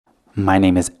My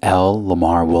name is L.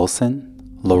 Lamar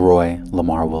Wilson, Leroy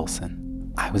Lamar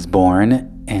Wilson. I was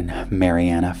born in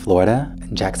Marianna, Florida,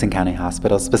 Jackson County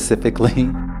Hospital specifically.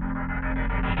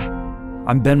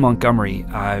 I'm Ben Montgomery.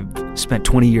 I've spent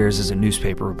 20 years as a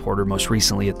newspaper reporter, most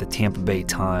recently at the Tampa Bay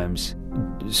Times.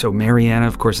 So Marianna,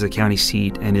 of course, is the county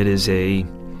seat, and it is a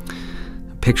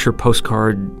picture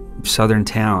postcard southern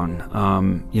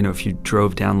town. If you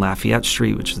drove down Lafayette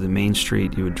Street, which is the main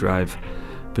street, you would drive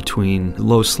between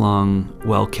low-slung,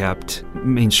 well-kept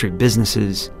Main Street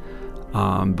businesses.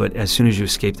 But as soon as you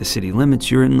escape the city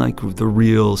limits, you're in like the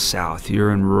real South.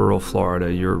 You're in rural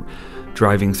Florida. You're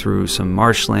driving through some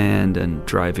marshland and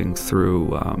driving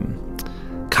through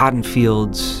cotton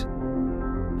fields.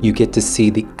 You get to see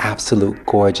the absolute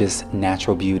gorgeous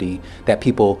natural beauty that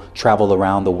people travel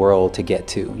around the world to get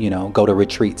to, go to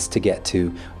retreats to get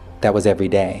to. That was every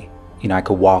day. I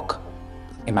could walk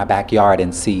in my backyard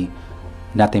and see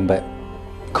nothing but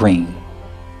green.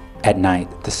 At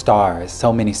night, the stars,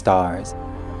 so many stars.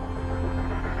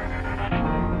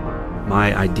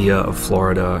 My idea of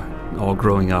Florida, all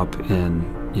growing up in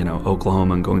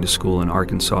Oklahoma and going to school in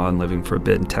Arkansas and living for a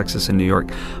bit in Texas and New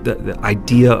York, the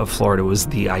idea of Florida was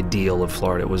the ideal of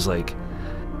Florida. It was like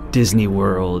Disney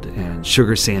World and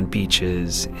sugar sand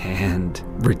beaches and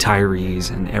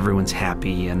retirees and everyone's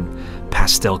happy and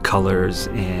pastel colors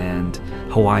and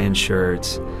Hawaiian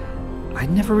shirts. I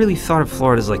never really thought of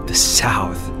Florida as like the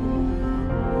South.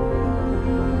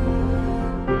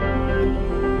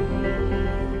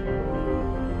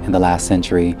 In the last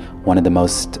century, one of the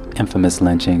most infamous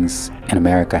lynchings in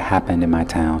America happened in my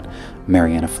town,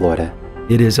 Marianna, Florida.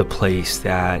 It is a place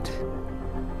that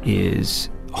is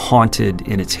haunted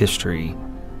in its history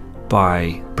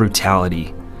by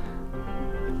brutality,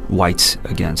 whites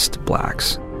against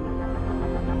blacks.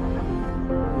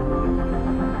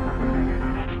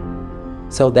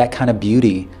 So that kind of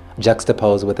beauty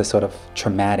juxtaposed with a sort of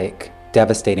traumatic,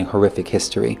 devastating, horrific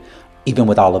history, even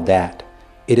with all of that,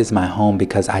 it is my home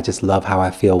because I just love how I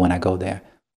feel when I go there.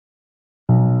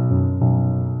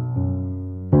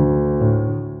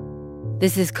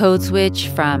 This is Code Switch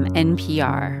from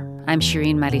NPR. I'm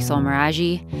Shireen Marisol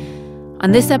Meraji.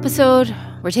 On this episode,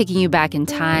 we're taking you back in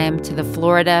time to the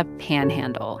Florida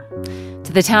Panhandle,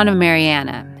 to the town of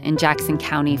Marianna in Jackson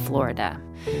County, Florida.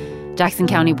 Jackson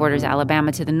County borders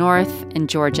Alabama to the north and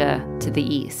Georgia to the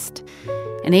east.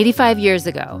 And 85 years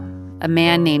ago, a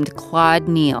man named Claude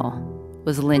Neal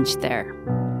was lynched there.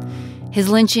 His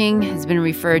lynching has been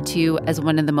referred to as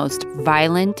one of the most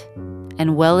violent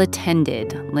and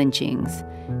well-attended lynchings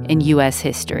in U.S.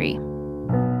 history.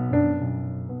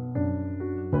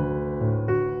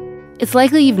 It's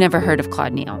likely you've never heard of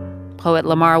Claude Neal. Poet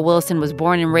Lamar Wilson was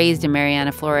born and raised in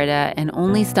Marianna, Florida, and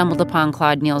only stumbled upon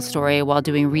Claude Neal's story while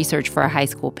doing research for a high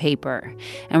school paper.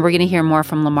 And we're going to hear more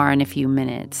from Lamar in a few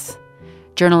minutes.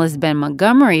 Journalist Ben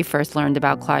Montgomery first learned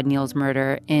about Claude Neal's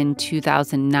murder in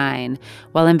 2009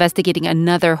 while investigating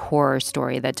another horror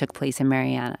story that took place in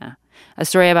Marianna, a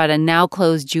story about a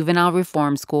now-closed juvenile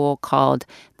reform school called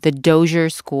the Dozier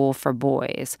School for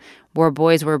Boys, where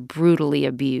boys were brutally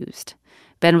abused.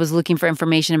 Ben was looking for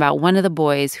information about one of the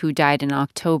boys who died in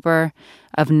October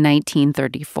of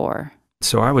 1934.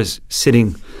 So I was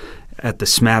sitting at the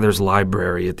Smathers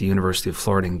Library at the University of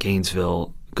Florida in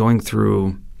Gainesville, going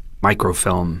through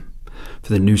microfilm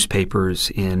for the newspapers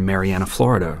in Marianna,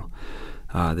 Florida,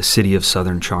 the city of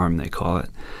Southern Charm, they call it.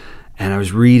 And I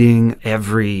was reading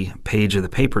every page of the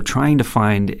paper, trying to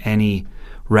find any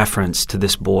reference to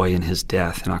this boy and his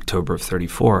death in October of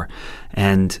 34.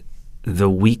 And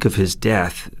the week of his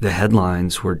death, the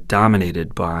headlines were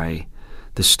dominated by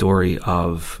the story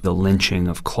of the lynching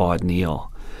of Claude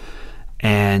Neal.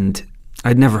 And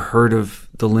I'd never heard of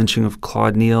the lynching of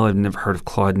Claude Neal. I'd never heard of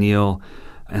Claude Neal.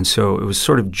 And so it was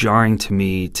sort of jarring to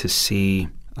me to see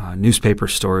newspaper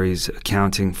stories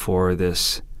accounting for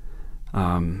this,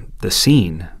 the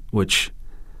scene, which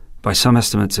by some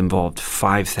estimates involved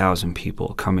 5,000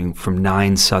 people coming from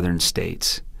 9 southern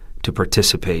states to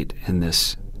participate in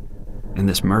this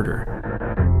murder.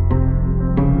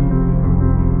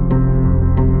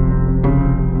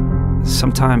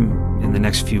 Sometime in the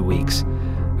next few weeks,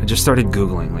 I just started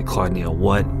Googling, like, Claude Neal,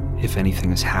 what, if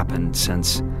anything, has happened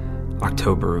since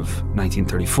October of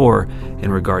 1934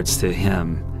 in regards to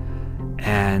him.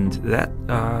 And that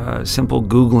simple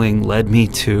Googling led me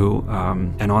to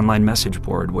an online message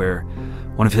board where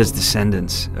one of his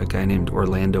descendants, a guy named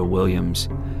Orlando Williams,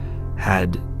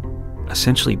 had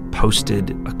essentially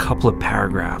posted a couple of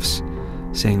paragraphs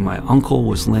saying, my uncle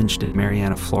was lynched at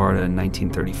Marianna, Florida in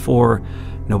 1934.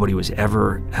 Nobody was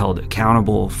ever held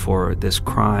accountable for this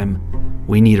crime.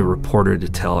 We need a reporter to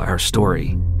tell our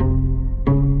story.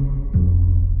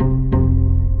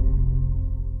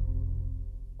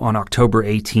 On October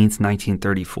 18th,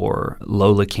 1934,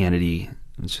 Lola Kennedy,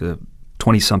 she's a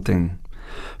 20-something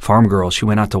farm girl, she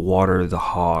went out to water the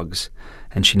hogs,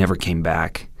 and she never came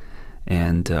back.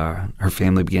 And her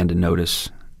family began to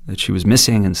notice that she was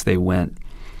missing, and so they went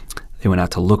out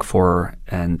to look for her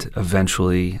and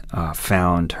eventually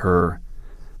found her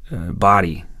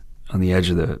body on the edge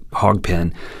of the hog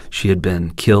pen. She had been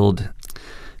killed.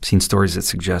 I've seen stories that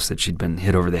suggest that she'd been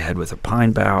hit over the head with a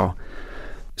pine bough.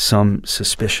 Some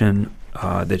suspicion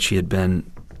that she had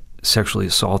been sexually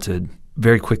assaulted.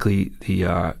 Very quickly,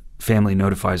 the family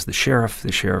notifies the sheriff.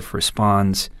 The sheriff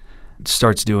responds,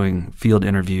 starts doing field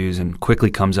interviews, and quickly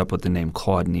comes up with the name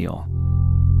Claude Neal.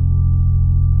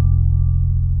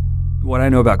 What I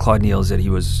know about Claude Neal is that he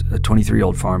was a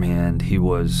 23-year-old farmhand. He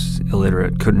was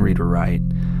illiterate, couldn't read or write.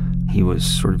 He was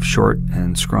sort of short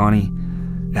and scrawny,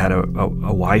 had a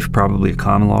wife, probably a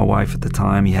common-law wife at the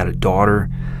time. He had a daughter.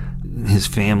 His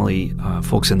family,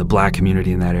 folks in the black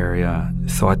community in that area,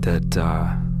 thought that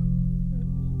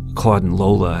Claude and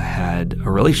Lola had a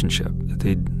relationship, that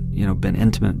they'd been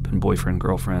intimate, been boyfriend,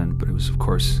 girlfriend, but it was, of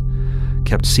course,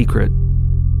 kept secret.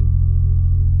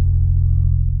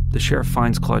 The sheriff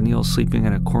finds Claude Neal sleeping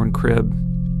in a corn crib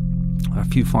a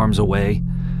few farms away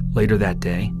later that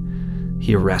day.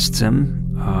 He arrests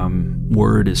him.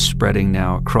 Word is spreading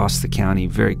now across the county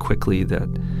very quickly that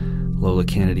Lola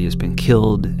Kennedy has been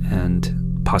killed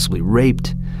and possibly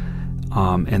raped,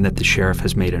 and that the sheriff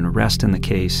has made an arrest in the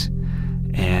case.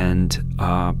 And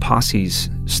posses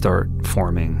start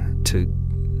forming to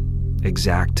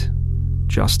exact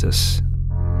justice.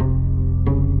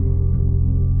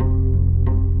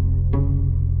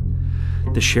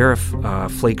 The sheriff,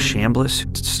 Flake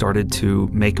Chambliss, started to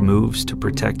make moves to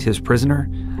protect his prisoner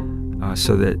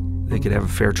so that they could have a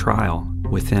fair trial.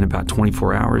 Within about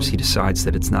 24 hours, he decides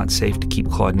that it's not safe to keep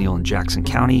Claude Neal in Jackson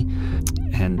County,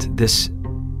 and this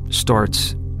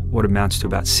starts what amounts to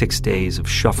about 6 days of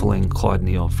shuffling Claude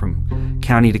Neal from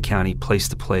county to county, place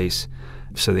to place,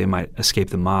 so they might escape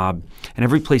the mob. And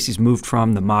every place he's moved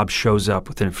from, the mob shows up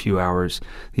within a few hours.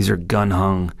 These are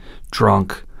gun-hung,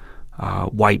 drunk,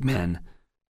 white men.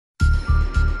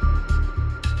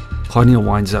 Claude Neal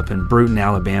winds up in Brewton,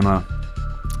 Alabama,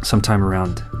 sometime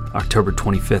around October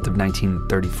 25th of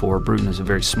 1934. Brewton is a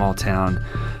very small town.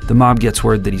 The mob gets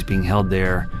word that he's being held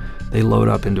there. They load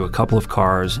up into a couple of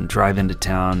cars and drive into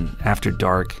town after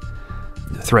dark,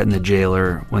 threaten the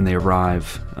jailer when they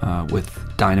arrive with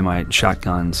dynamite and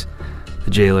shotguns.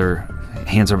 The jailer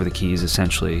hands over the keys,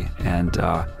 essentially, and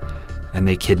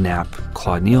they kidnap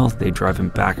Claude Neal. They drive him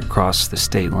back across the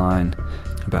state line,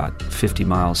 about 50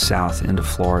 miles south into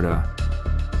Florida.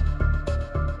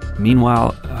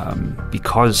 Meanwhile,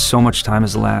 because so much time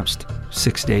has elapsed,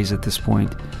 6 days at this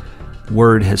point,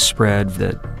 word has spread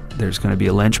that there's going to be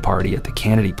a lynch party at the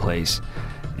Kennedy place.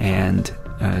 And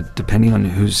depending on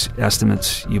whose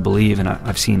estimates you believe, and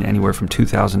I've seen anywhere from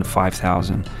 2,000 to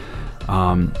 5,000,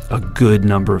 a good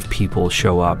number of people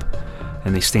show up,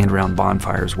 and they stand around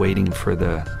bonfires waiting for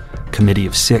the Committee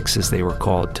of Six, as they were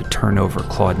called, to turn over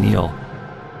Claude Neal.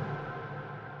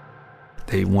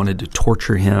 They wanted to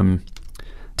torture him,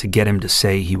 to get him to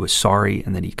say he was sorry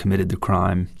and that he committed the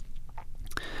crime.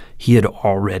 He had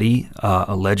already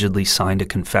allegedly signed a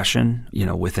confession,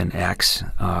 with an X.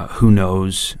 Who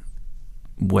knows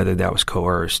whether that was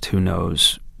coerced? Who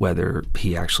knows whether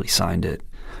he actually signed it?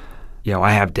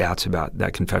 I have doubts about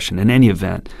that confession. In any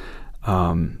event,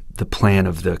 the plan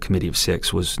of the Committee of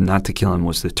Six was not to kill him,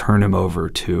 was to turn him over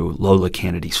to Lola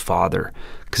Kennedy's father,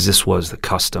 because this was the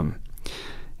custom.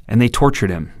 And they tortured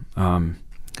him.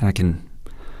 I can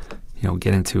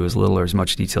get into as little or as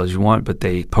much detail as you want, but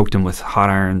they poked him with hot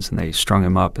irons, and they strung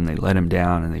him up, and they let him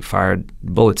down, and they fired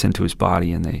bullets into his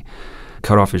body, and they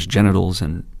cut off his genitals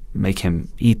and make him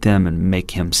eat them and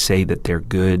make him say that they're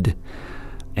good.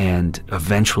 And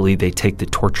eventually they take the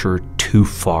torture too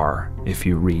far, if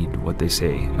you read what they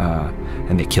say,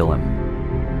 and they kill him.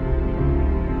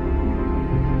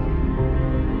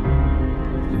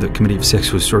 The Committee of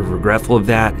Six was sort of regretful of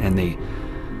that, and they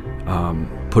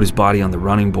put his body on the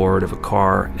running board of a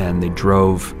car, and they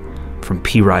drove from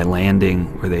Peary Landing,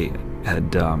 where they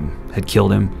had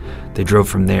killed him. They drove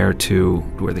from there to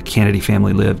where the Kennedy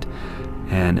family lived,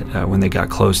 and when they got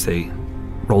close, they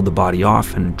rolled the body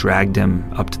off and dragged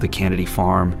him up to the Kennedy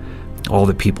farm. All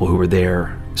the people who were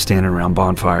there, standing around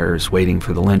bonfires, waiting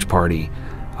for the lynch party,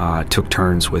 took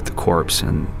turns with the corpse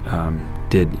and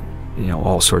did,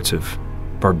 all sorts of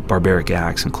barbaric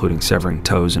acts, including severing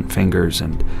toes and fingers,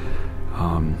 and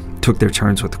took their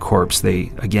turns with the corpse.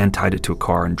 They again tied it to a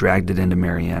car and dragged it into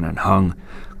Marianna and hung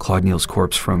Claude Neal's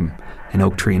corpse from an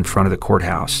oak tree in front of the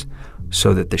courthouse,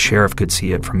 so that the sheriff could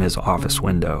see it from his office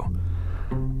window.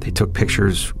 They took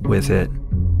pictures with it.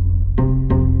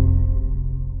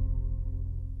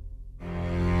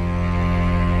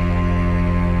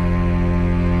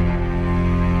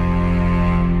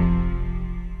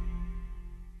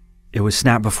 It was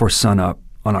snapped before sunup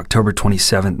on October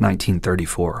 27,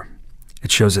 1934.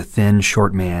 It shows a thin,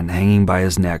 short man hanging by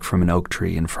his neck from an oak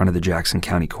tree in front of the Jackson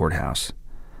County Courthouse.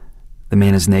 The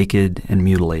man is naked and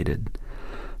mutilated.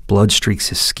 Blood streaks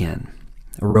his skin.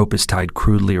 A rope is tied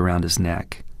crudely around his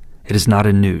neck. It is not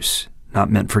a noose, not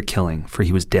meant for killing, for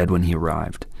he was dead when he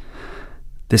arrived.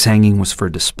 This hanging was for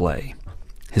display.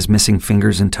 His missing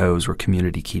fingers and toes were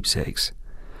community keepsakes.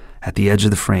 At the edge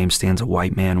of the frame stands a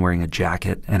white man wearing a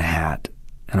jacket and a hat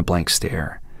and a blank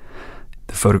stare.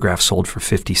 The photograph sold for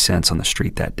 50 cents on the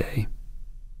street that day.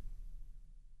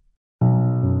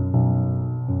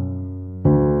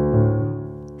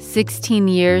 "16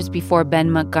 years before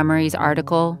Ben Montgomery's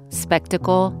article,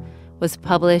 Spectacle, was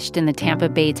published in the Tampa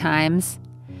Bay Times,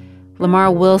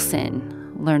 Lamar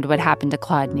Wilson learned what happened to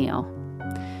Claude Neal.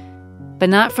 But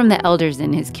not from the elders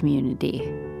in his community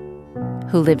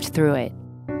who lived through it.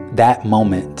 That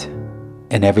moment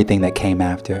and everything that came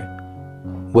after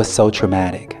was so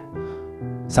traumatic.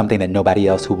 Something that nobody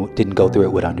else who didn't go through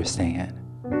it would understand,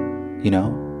 you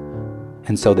know?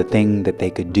 And so the thing that they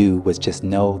could do was just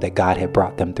know that God had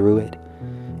brought them through it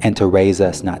and to raise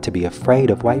us not to be afraid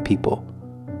of white people,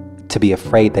 to be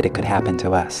afraid that it could happen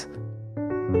to us.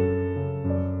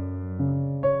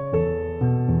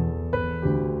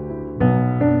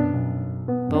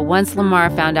 But once Lamar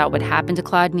found out what happened to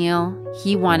Claude Neal,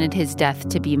 he wanted his death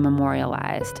to be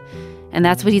memorialized. And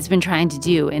that's what he's been trying to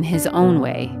do in his own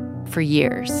way for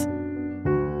years.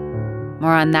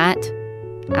 More on that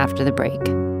after the break.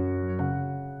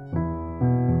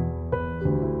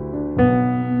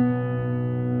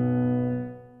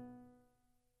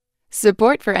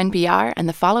 Support for NPR and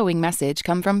the following message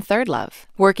come from Third Love,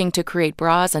 working to create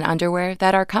bras and underwear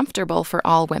that are comfortable for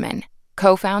all women.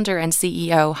 Co-founder and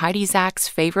CEO Heidi Zach's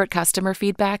favorite customer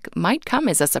feedback might come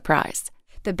as a surprise.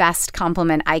 The best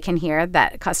compliment I can hear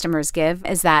that customers give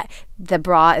is that the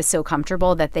bra is so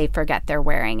comfortable that they forget they're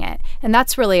wearing it. And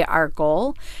that's really our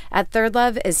goal at Third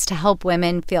Love, is to help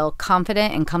women feel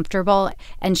confident and comfortable,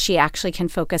 and she actually can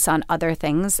focus on other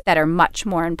things that are much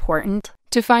more important.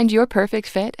 To find your perfect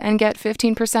fit and get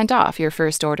 15% off your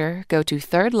first order, go to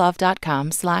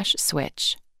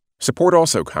thirdlove.com/switch. Support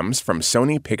also comes from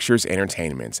Sony Pictures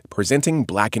Entertainment, presenting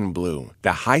Black and Blue,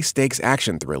 the high-stakes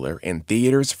action thriller in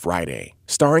theaters Friday.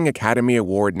 Starring Academy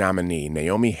Award nominee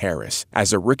Naomi Harris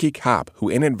as a rookie cop who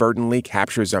inadvertently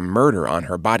captures a murder on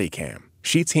her body cam.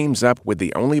 She teams up with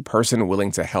the only person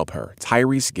willing to help her,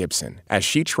 Tyrese Gibson, as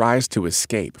she tries to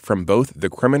escape from both the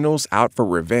criminals out for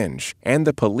revenge and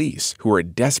the police who are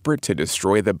desperate to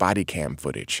destroy the body cam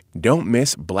footage. Don't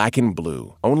miss Black and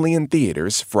Blue, only in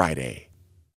theaters Friday.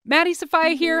 Maddie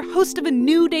Sofia here, host of a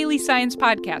new daily science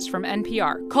podcast from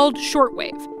NPR called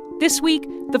Shortwave. This week,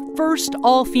 the first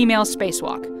all-female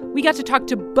spacewalk. We got to talk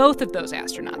to both of those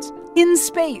astronauts in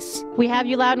space. We have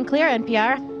you loud and clear,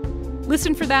 NPR.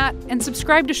 Listen for that and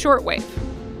subscribe to Shortwave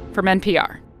from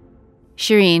NPR.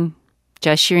 Shireen,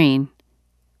 just Shireen.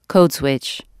 Code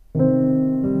Switch.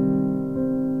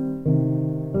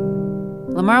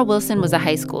 Lamar Wilson was a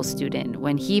high school student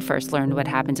when he first learned what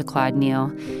happened to Claude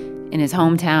Neal in his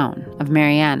hometown of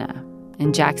Marianna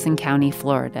in Jackson County,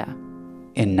 Florida.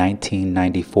 In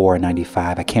 1994 or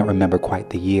 95, I can't remember quite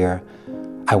the year,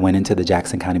 I went into the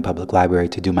Jackson County Public Library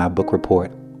to do my book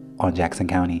report on Jackson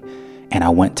County. And I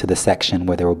went to the section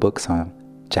where there were books on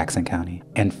Jackson County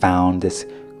and found this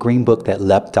green book that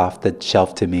leapt off the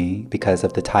shelf to me because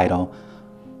of the title,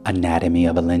 Anatomy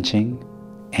of a Lynching.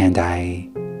 And I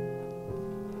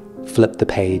flipped the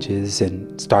pages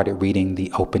and started reading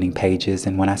the opening pages.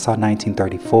 And when I saw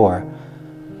 1934,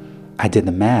 I did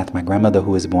the math. My grandmother,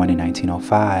 who was born in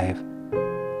 1905,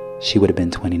 she would have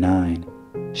been 29.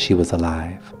 She was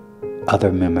alive.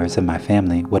 Other members of my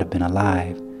family would have been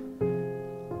alive.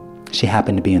 She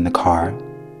happened to be in the car,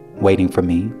 waiting for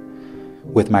me,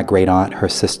 with my great aunt, her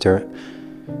sister.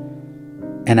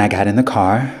 And I got in the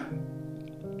car,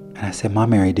 and I said,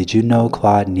 "Mom Mary, did you know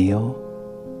Claude Neal?"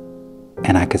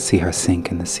 And I could see her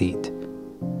sink in the seat.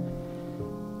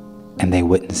 And they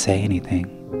wouldn't say anything.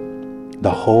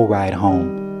 The whole ride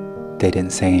home, they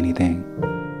didn't say anything.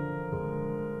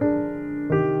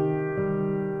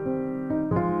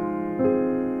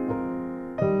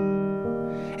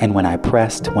 And when I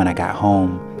got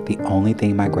home, the only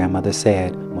thing my grandmother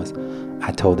said was,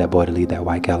 "I told that boy to leave that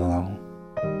white girl alone.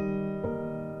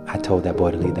 I told that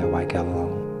boy to leave that white girl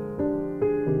alone."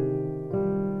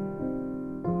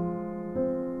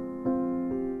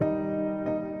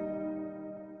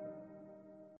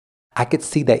 I could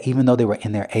see that even though they were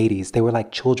in their 80s, they were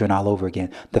like children all over again.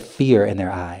 The fear in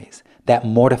their eyes, that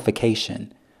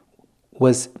mortification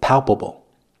was palpable.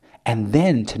 And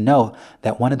then to know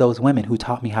that one of those women who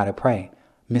taught me how to pray,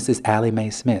 Mrs. Allie Mae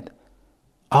Smith,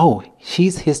 oh,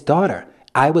 she's his daughter.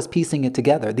 I was piecing it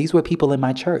together. These were people in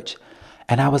my church.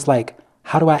 And I was like,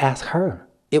 how do I ask her?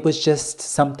 It was just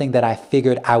something that I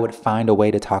figured I would find a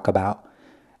way to talk about.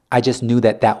 I just knew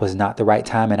that that was not the right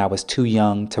time, and I was too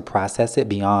young to process it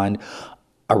beyond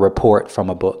a report from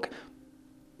a book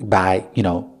by,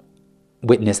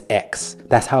 Witness X.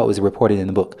 That's how it was reported in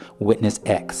the book. Witness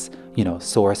X,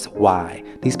 source Y.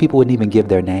 These people wouldn't even give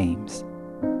their names.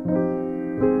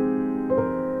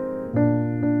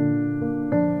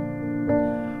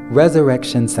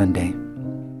 Resurrection Sunday.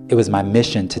 It was my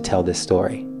mission to tell this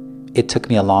story. It took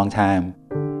me a long time.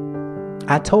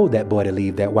 I told that boy to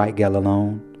leave that white gal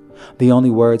alone. The only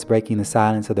words breaking the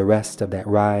silence of the rest of that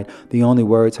ride, the only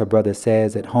words her brother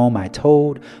says at home, I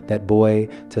told that boy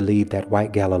to leave that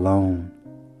white gal alone.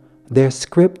 Their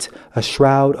script, a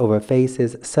shroud over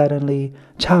faces, suddenly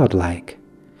childlike.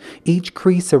 Each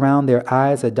crease around their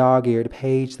eyes a dog-eared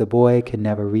page the boy can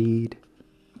never read.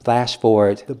 Flash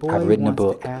forward, I've written a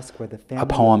book, a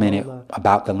poem in it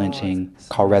about the lynching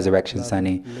called Resurrection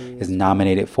Sunday, is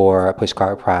nominated for a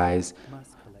Pushcart Prize.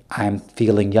 I'm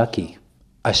feeling yucky,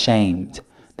 ashamed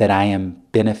that I am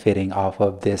benefiting off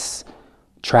of this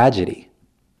tragedy.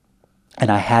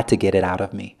 And I had to get it out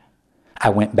of me. I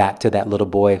went back to that little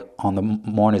boy on the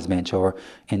mourner's bench or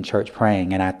in church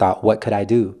praying, and I thought, what could I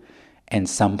do? And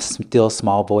some still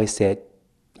small voice said,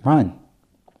 run.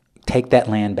 Take that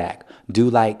land back. Do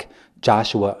like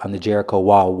Joshua on the Jericho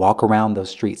wall. Walk around those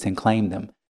streets and claim them.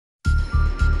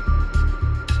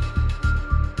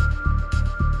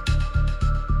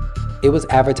 It was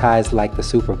advertised like the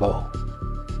Super Bowl.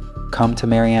 Come to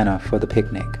Marianna for the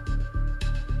picnic.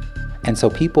 And so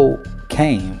people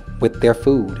came with their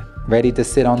food, ready to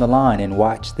sit on the lawn and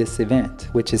watch this event,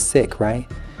 which is sick, right?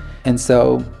 And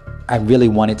so I really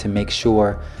wanted to make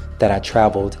sure that I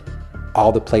traveled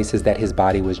all the places that his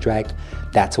body was dragged.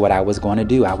 That's what I was going to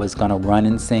do. I was going to run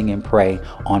and sing and pray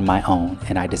on my own.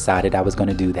 And I decided I was going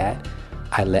to do that.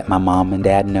 I let my mom and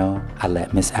dad know. I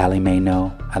let Miss Allie Mae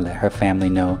know. I let her family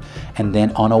know. And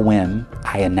then on a whim,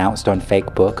 I announced on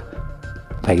Facebook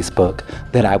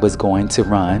that I was going to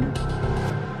run.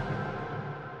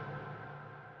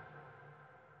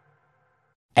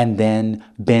 And then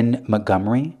Ben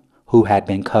Montgomery, who had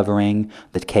been covering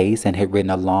the case and had written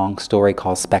a long story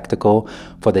called Spectacle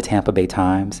for the Tampa Bay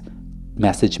Times,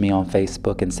 messaged me on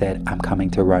Facebook and said, I'm coming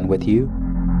to run with you.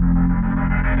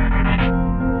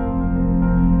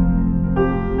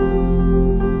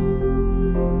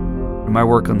 In my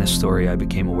work on this story, I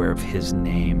became aware of his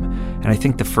name. And I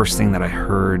think the first thing that I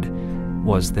heard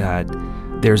was that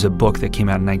there's a book that came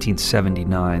out in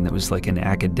 1979 that was like an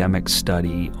academic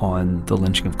study on the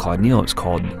lynching of Claude Neal. It's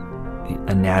called The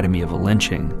Anatomy of a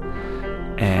Lynching,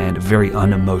 and a very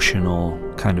unemotional,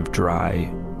 kind of dry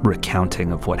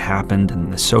recounting of what happened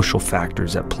and the social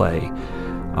factors at play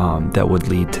that would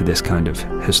lead to this kind of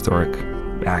historic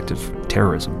act of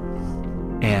terrorism.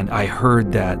 And I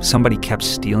heard that somebody kept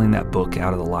stealing that book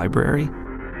out of the library.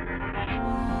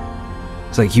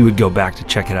 It's like he would go back to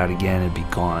check it out again and be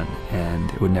gone, and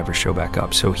it would never show back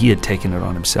up. So he had taken it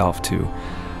on himself to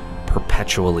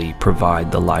perpetually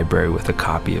provide the library with a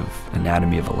copy of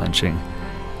Anatomy of a Lynching.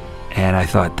 And I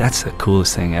thought, that's the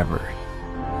coolest thing ever.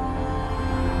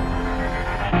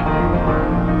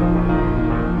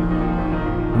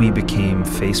 We became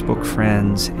Facebook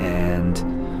friends, and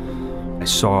I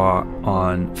saw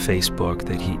on Facebook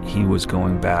that he was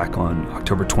going back on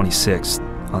October 26th,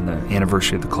 on the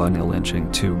anniversary of the Claude Neal lynching,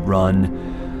 to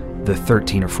run the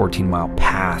 13 or 14 mile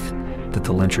path that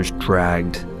the lynchers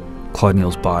dragged Claude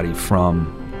Neal's body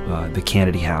from the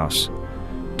Kennedy House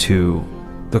to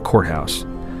the courthouse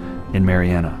in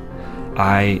Marianna.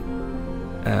 I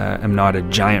am not a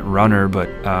giant runner, but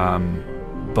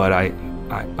I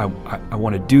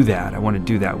want to do that. I want to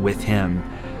do that with him.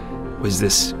 Was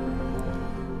this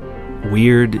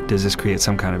weird? Does this create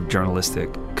some kind of journalistic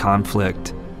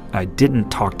conflict? I didn't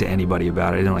talk to anybody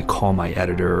about it. I didn't call my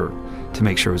editor to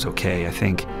make sure it was okay. I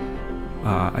think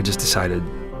I just decided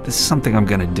this is something I'm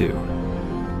going to do.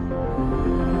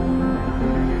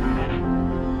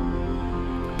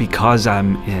 Because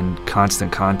I'm in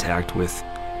constant contact with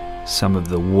some of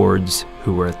the wards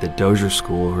who were at the Dozier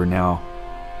School, who are now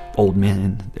old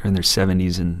men, they're in their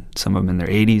 70s and some of them in their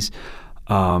 80s,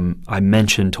 I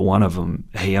mentioned to one of them,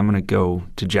 hey, I'm going to go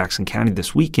to Jackson County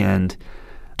this weekend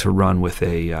to run with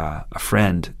a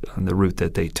friend on the route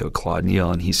that they took Claude Neal.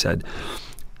 And he said,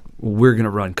 we're going to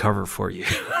run cover for you.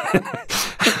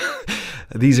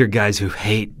 These are guys who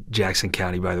hate Jackson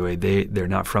County, by the way. They're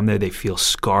not from there. They feel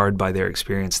scarred by their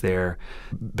experience there.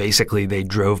 Basically, they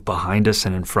drove behind us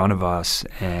and in front of us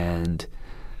and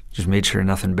just made sure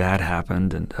nothing bad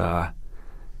happened.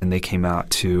 And they came out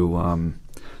to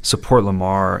support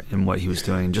Lamar in what he was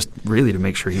doing, just really to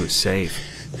make sure he was safe.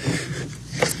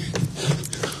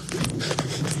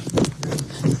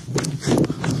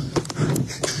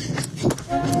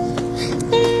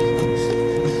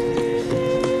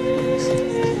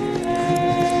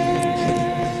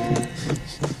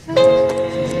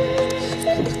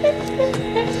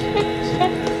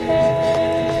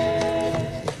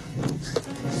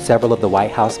 Several of the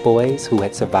White House boys who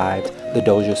had survived the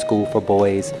Dozier School for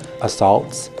Boys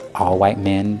assaults, all white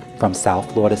men from South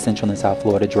Florida, Central and South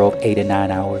Florida, drove 8 and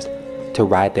 9 hours to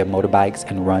ride their motorbikes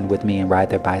and run with me and ride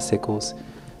their bicycles.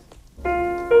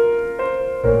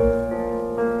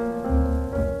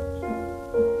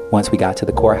 Once we got to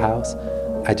the courthouse,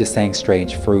 I just sang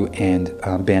Strange Fruit, and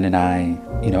Ben and I,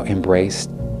 embraced.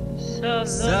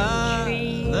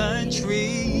 Southern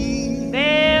tree,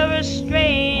 bear a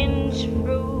strange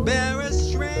fruit,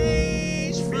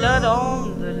 blood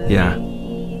on the leaves. Yeah.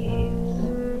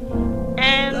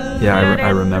 I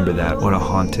remember that. What a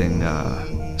haunting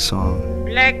song.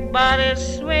 Black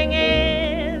bodies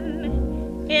swinging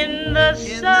in the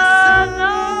southern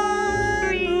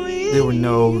breeze. There were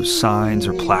no signs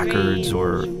or placards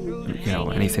or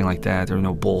anything like that. There were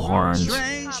no bullhorns.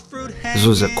 This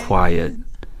was a quiet,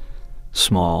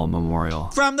 small memorial.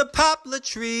 From the poplar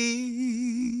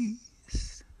trees.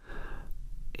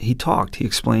 He talked. He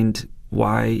explained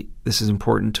why this is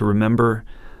important to remember.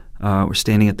 We're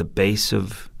standing at the base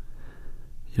of,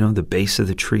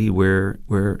 the tree where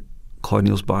Claude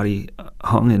Neal's body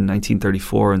hung in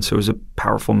 1934, and so it was a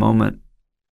powerful moment.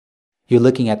 You're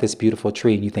looking at this beautiful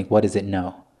tree and you think, what does it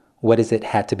know? What does it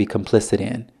have to be complicit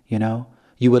in,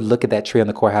 You would look at that tree on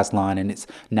the courthouse lawn and it's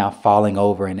now falling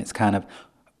over, and it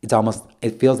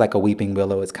feels like a weeping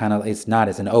willow. It's not,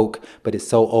 it's an oak, but it's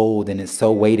so old and it's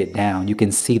so weighted down. You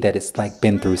can see that it's like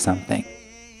been through something.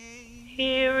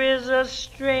 Here is a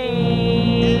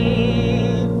strange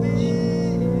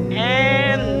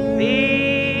and bitter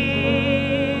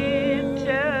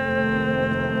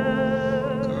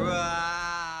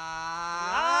crop.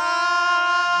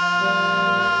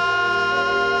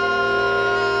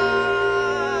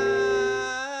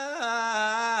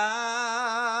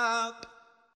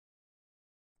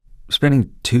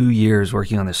 Spending 2 years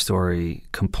working on this story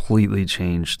completely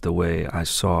changed the way I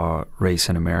saw race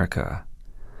in America.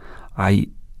 I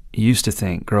used to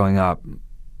think, growing up,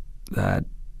 that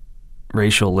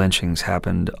racial lynchings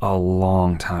happened a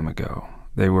long time ago.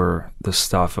 They were the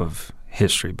stuff of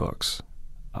history books.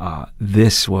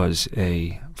 This was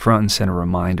a front and center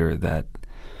reminder that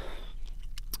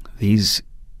these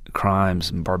crimes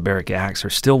and barbaric acts are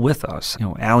still with us.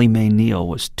 Allie Mae Neal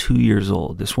was 2 years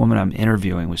old. This woman I'm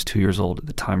interviewing was 2 years old at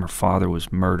the time her father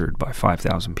was murdered by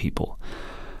 5,000 people.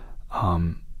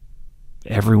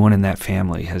 Everyone in that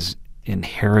family has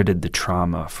inherited the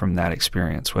trauma from that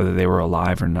experience, whether they were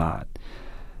alive or not.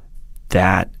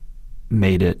 That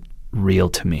made it real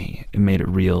to me. It made it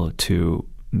real to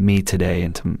me today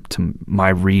and to my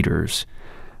readers,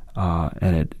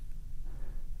 and it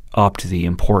upped the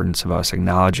importance of us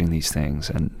acknowledging these things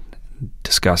and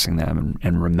discussing them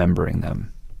and remembering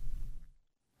them.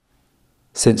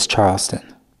 Since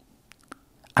Charleston,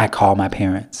 I call my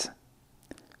parents.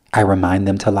 I remind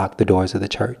them to lock the doors of the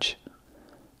church.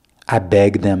 I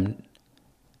beg them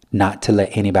not to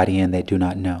let anybody in they do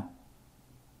not know.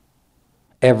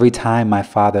 Every time my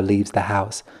father leaves the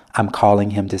house, I'm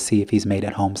calling him to see if he's made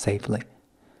it home safely.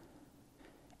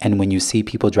 And when you see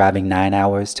people driving 9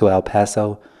 hours to El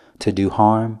Paso to do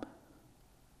harm,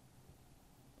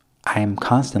 I am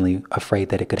constantly afraid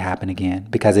that it could happen again,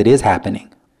 because it is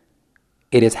happening.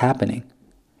 It is happening.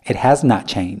 It has not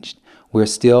changed. We're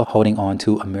still holding on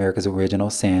to America's original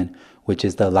sin, which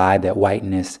is the lie that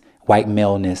whiteness, white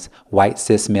maleness, white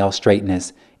cis male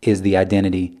straightness is the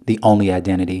identity, the only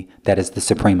identity that is the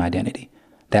supreme identity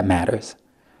that matters.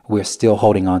 We're still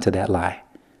holding on to that lie.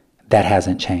 That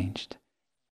hasn't changed.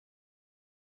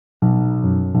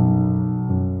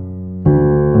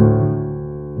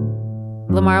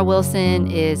 Lamar Wilson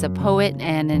is a poet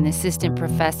and an assistant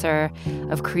professor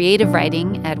of creative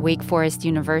writing at Wake Forest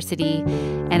University,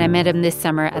 and I met him this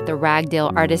summer at the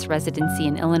Ragdale Artist Residency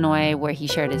in Illinois, where he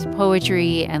shared his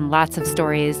poetry and lots of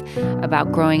stories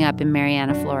about growing up in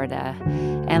Marianna, Florida.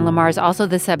 And Lamar is also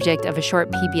the subject of a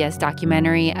short PBS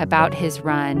documentary about his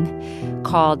run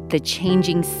called The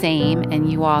Changing Same, and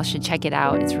you all should check it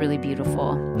out. It's really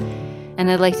beautiful. And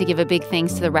I'd like to give a big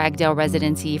thanks to the Ragdale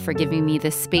Residency for giving me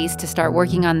the space to start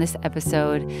working on this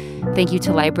episode. Thank you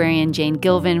to librarian Jane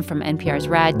Gilvin from NPR's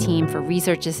RAD team for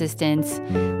research assistance.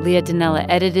 Leah Donnella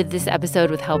edited this episode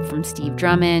with help from Steve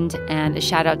Drummond. And a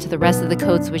shout out to the rest of the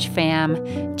Code Switch fam: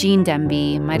 Jean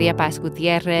Demby, Maria Paz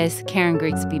Gutierrez, Karen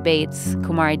Grigsby Bates,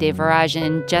 Kumari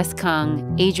Devarajan, Jess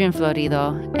Kung, Adrian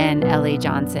Florido, and L.A.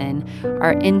 Johnson.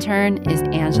 Our intern is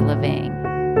Angela Vang.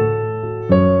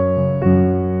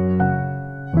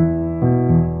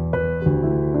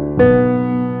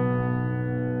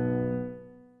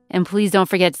 And please don't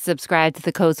forget to subscribe to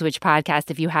the Code Switch podcast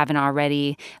if you haven't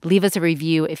already. Leave us a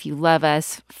review if you love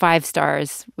us. 5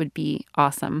 stars would be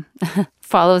awesome.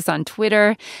 Follow us on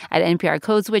Twitter at NPR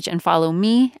Code Switch and follow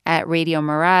me at Radio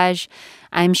Mirage.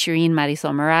 I'm Shireen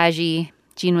Marisol Meraji.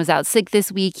 Gene was out sick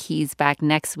this week. He's back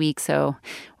next week, so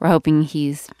we're hoping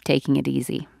he's taking it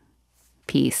easy.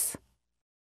 Peace.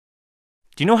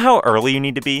 Do you know how early you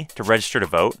need to be to register to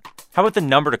vote? How about the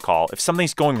number to call if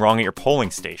something's going wrong at your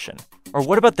polling station? Or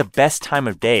what about the best time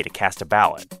of day to cast a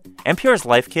ballot? NPR's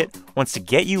Life Kit wants to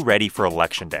get you ready for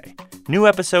Election Day. New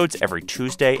episodes every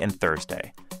Tuesday and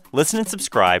Thursday. Listen and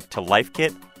subscribe to Life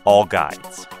Kit All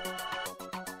Guides.